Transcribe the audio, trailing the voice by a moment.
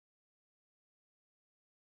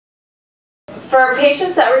For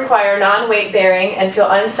patients that require non-weight bearing and feel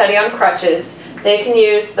unsteady on crutches, they can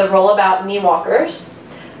use the rollabout knee walkers.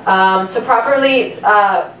 To properly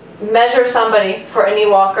measure somebody for a knee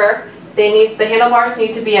walker, the handlebars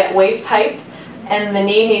need to be at waist height and the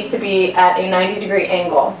knee needs to be at a 90-degree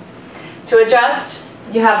angle. To adjust,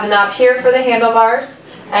 you have the knob here for the handlebars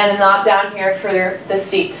and the knob down here for the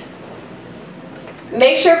seat.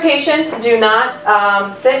 Make sure patients do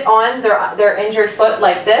not sit on their injured foot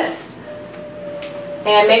like this,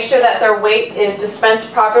 and make sure that their weight is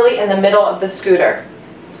dispensed properly in the middle of the scooter.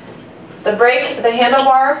 The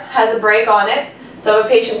handlebar has a brake on it, so if a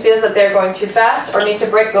patient feels that they're going too fast or need to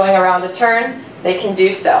brake going around a turn, they can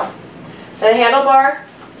do so. The handlebar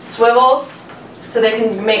swivels so they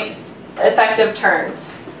can make effective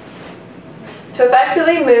turns. To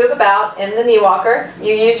effectively move about in the knee walker,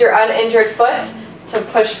 you use your uninjured foot to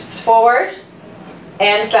push forward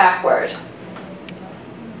and backward.